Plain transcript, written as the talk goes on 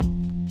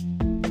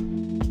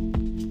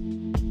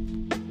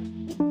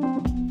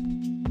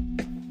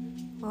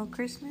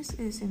Christmas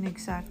is in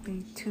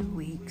exactly 2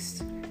 weeks,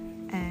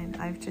 and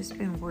I've just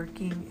been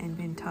working and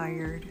been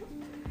tired.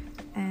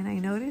 And I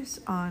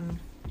notice on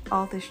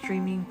all the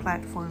streaming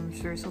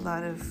platforms, there's a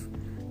lot of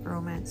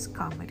romance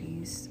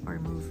comedies or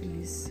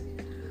movies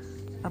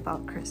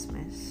about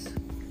Christmas.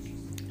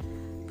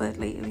 But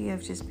lately,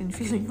 I've just been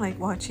feeling like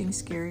watching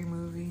scary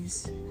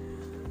movies.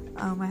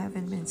 I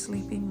haven't been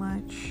sleeping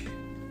much.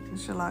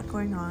 There's a lot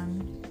going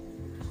on.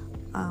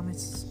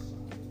 It's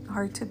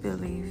hard to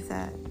believe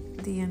that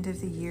the end of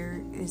the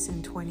year is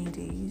in 20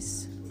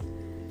 days.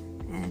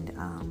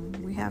 And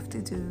we have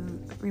to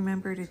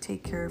remember to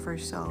take care of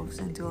ourselves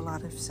and do a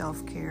lot of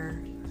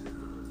self-care.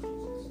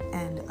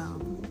 And,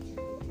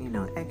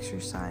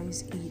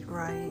 exercise, eat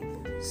right,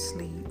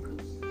 sleep,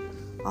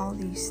 all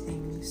these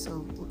things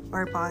so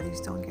our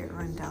bodies don't get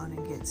run down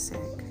and get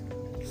sick.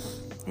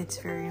 It's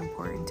very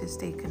important to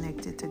stay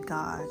connected to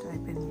God.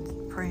 I've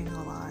been praying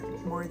a lot,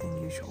 more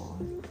than usual.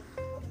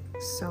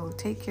 So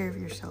take care of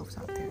yourselves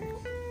out there.